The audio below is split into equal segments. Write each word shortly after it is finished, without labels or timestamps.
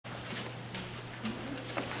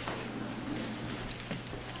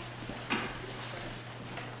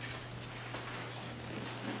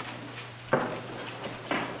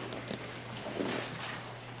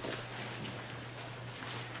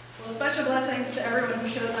blessings to everyone who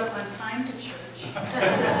shows up on time to church.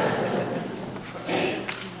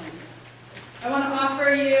 I want to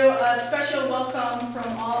offer you a special welcome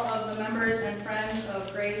from all of the members and friends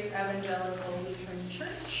of Grace Evangelical Lutheran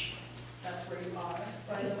Church. That's where you are,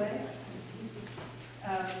 by the way.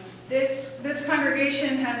 This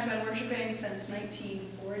congregation has been worshiping since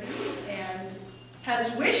 1940 and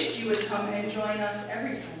has wished you would come and join us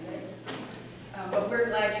every Sunday. But we're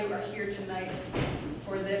glad you are here tonight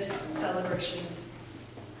for this celebration.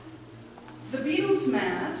 The Beatles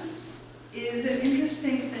Mass is an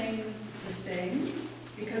interesting thing to sing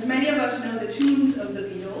because many of us know the tunes of the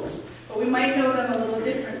Beatles, but we might know them a little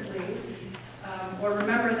differently or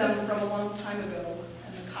remember them from a long time ago,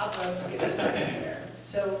 and the cobwebs get stuck in there.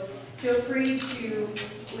 So feel free to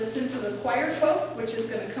listen to the choir folk, which is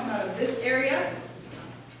going to come out of this area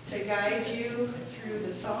to guide you through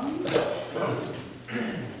the songs.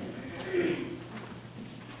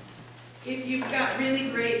 If you've got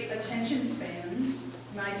really great attention spans,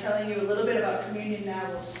 my telling you a little bit about communion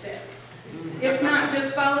now will stick. If not,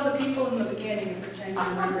 just follow the people in the beginning and pretend you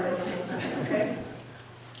remember it the whole time, okay?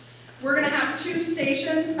 We're going to have 2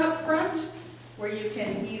 stations up front where you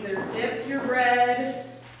can either dip your bread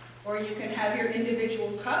or you can have your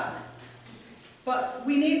individual cup. But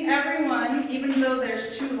we need everyone, even though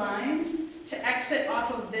there's 2 lines, to exit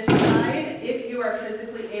off of this side if you are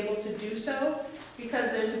physically able to do so,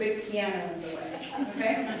 because there's a big piano in the way,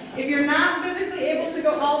 okay? If you're not physically able to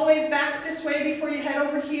go all the way back this way before you head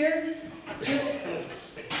over here, just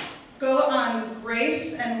go on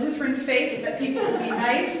grace and Lutheran faith that people will be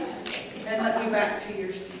nice and let you back to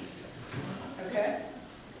your seat, okay?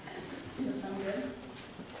 Does that sound good?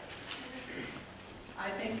 I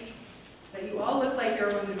think that you all look like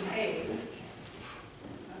you're going to behave.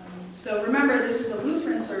 So remember, this is a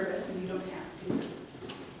Lutheran service and you don't have to.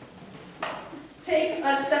 Take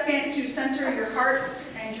a second to center your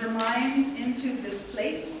hearts and your minds into this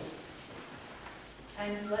place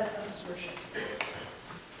and let us worship.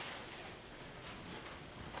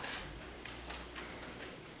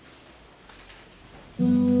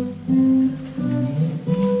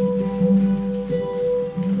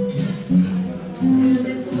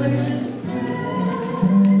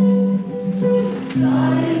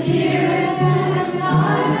 God is here and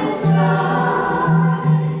time has come.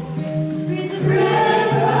 Breathe the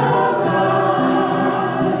breath of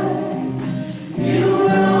God. You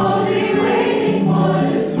were only waiting for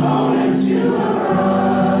this moment to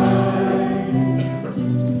arise.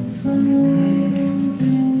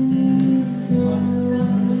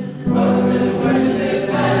 Welcome to the worship this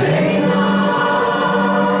Sunday night.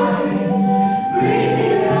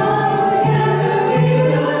 Breathing all together we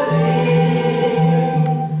will sing.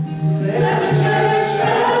 Let the church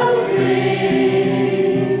bells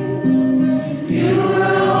ring. You were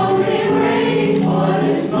only waiting for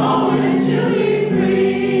this moment to be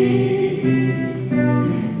free.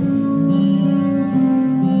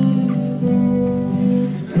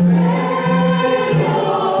 Prepare your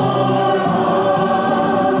hearts. Prepare your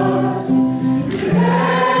hearts. For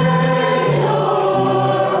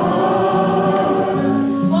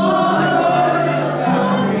words of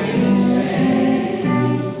coming change.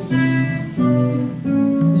 Prepare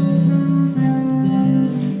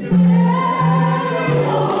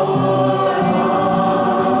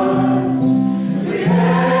your hearts.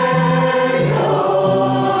 Prepare your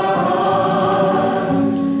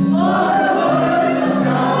hearts. For words of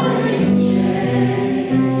coming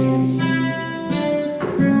change.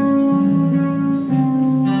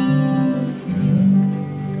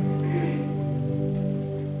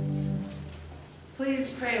 Please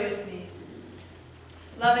pray with me.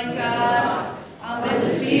 Loving God, on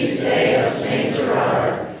this feast day of St.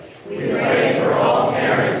 Gerard, We pray for all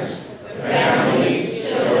parents, the families,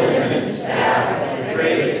 children, and staff at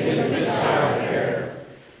Grace Infant Child Care,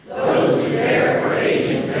 those who care for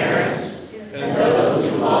aging parents, and those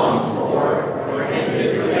who long for or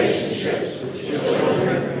ended relationships with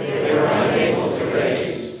children they were unable to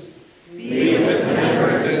raise. Be with the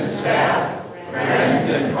members and staff, friends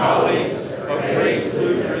and colleagues of Grace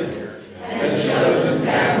Lutheran, and the chosen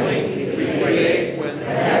family we create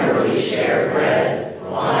whenever we share bread,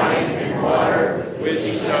 wine, and water with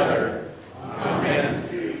each other. Amen.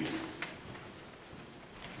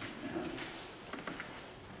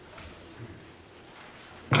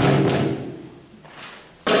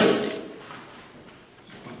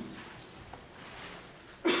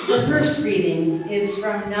 The first reading is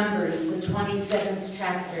from Numbers, the 27th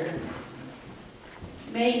chapter.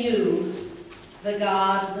 May you, the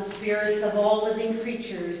God, the spirits of all living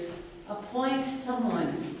creatures, appoint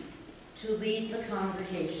someone to lead the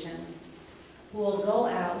congregation who will go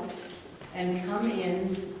out and come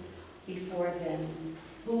in before them,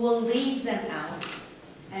 who will lead them out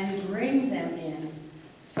and bring them in,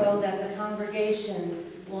 so that the congregation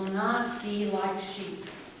will not be like sheep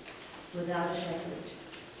without a shepherd.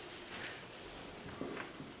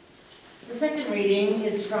 The second reading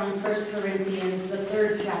is from 1 Corinthians, the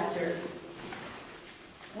 3rd chapter.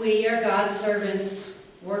 We are God's servants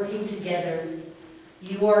working together.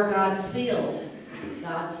 You are God's field,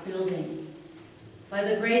 God's building. By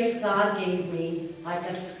the grace God gave me, like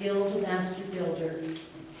a skilled master builder,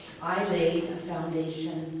 I laid a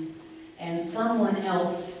foundation, and someone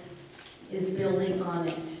else is building on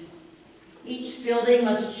it. Each building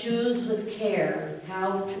must choose with care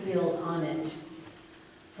how to build on it.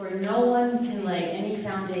 For no one can lay any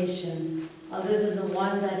foundation other than the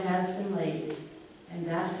one that has been laid, and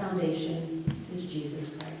that foundation is Jesus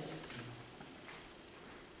Christ.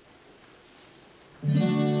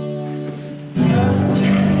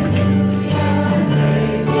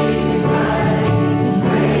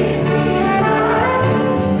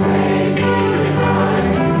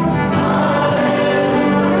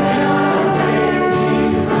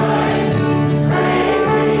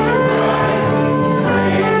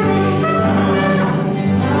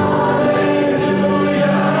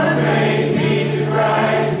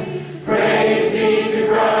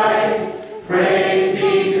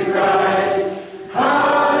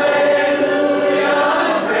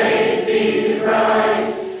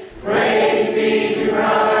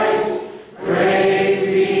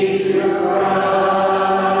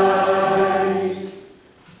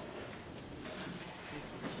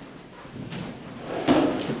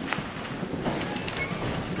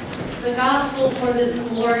 The gospel for this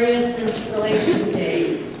glorious installation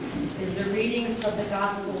day is a reading from the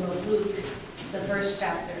Gospel of Luke, the 1st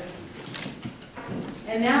chapter.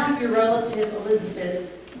 And now your relative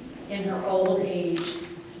Elizabeth, in her old age,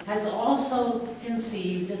 has also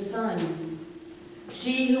conceived a son.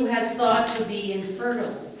 She who has thought to be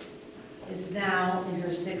infertile is now in her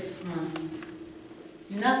 6th month.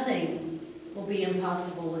 Nothing will be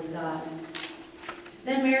impossible with God.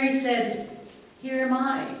 Then Mary said, "Here am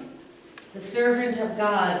I, the servant of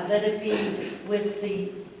God, let it be with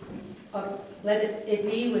me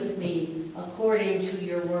according to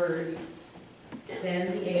your word."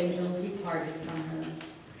 Then the angel departed from her.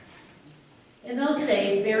 In those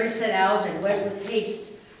days, Mary set out and went with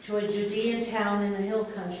haste to a Judean town in the hill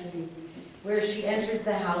country, where she entered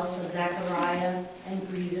the house of Zechariah and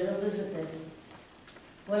greeted Elizabeth.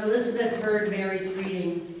 When Elizabeth heard Mary's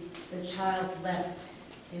greeting, the child leapt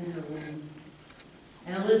in her womb.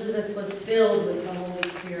 And Elizabeth was filled with the Holy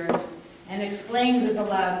Spirit and exclaimed with a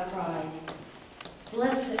loud cry,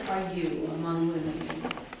 "Blessed are you among women,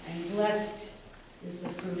 and blessed is the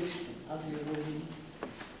fruit of your womb."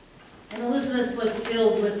 And Elizabeth was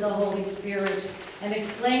filled with the Holy Spirit and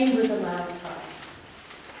exclaimed with a loud cry,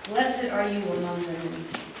 "Blessed are you among women,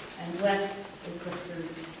 and blessed is the fruit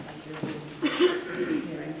of your womb."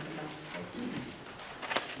 Here ends the gospel.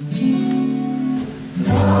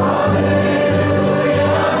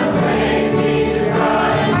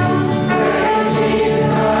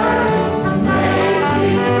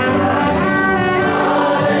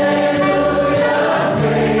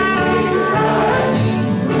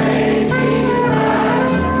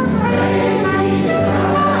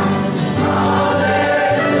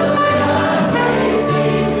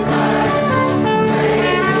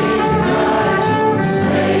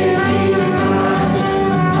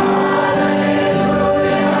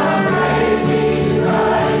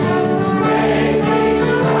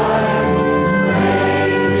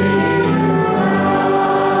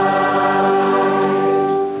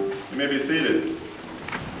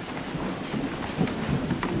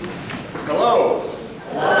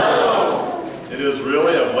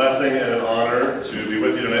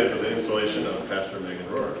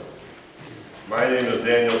 My name is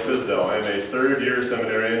Daniel Tisdale. I'm a third-year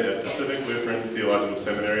seminarian at Pacific Lutheran Theological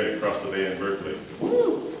Seminary across the bay in Berkeley.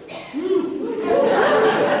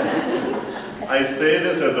 I say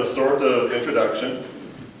this as a sort of introduction,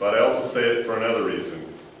 but I also say it for another reason.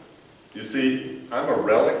 You see, I'm a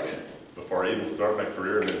relic before I even start my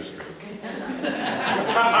career in ministry.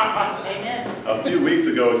 Amen. A few weeks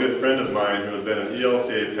ago, a good friend of mine who has been an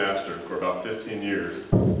ELCA pastor for about 15 years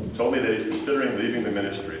told me that he's considering leaving the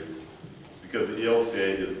ministry because the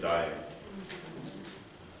ELCA is dying.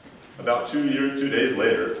 About 2 days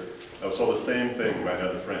later, I was told the same thing by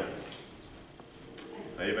another friend.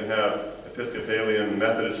 I even have Episcopalian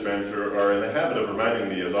Methodist friends who are in the habit of reminding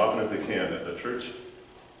me as often as they can that the Church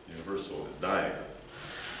Universal is dying.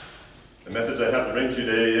 The message I have to bring to you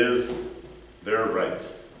today is, they're right.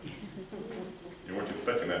 You weren't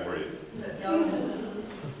expecting that, were you? No.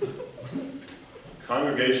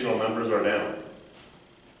 Congregational numbers are down.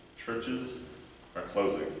 Churches are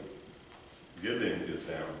closing. Giving is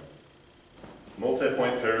down.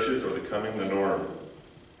 Multi-point parishes are becoming the norm.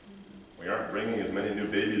 We aren't bringing as many new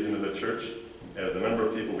babies into the church as the number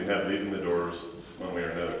of people we have leaving the doors one way or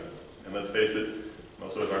another. And let's face it,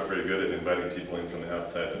 most of us aren't very good at inviting people in from the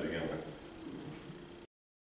outside to begin with.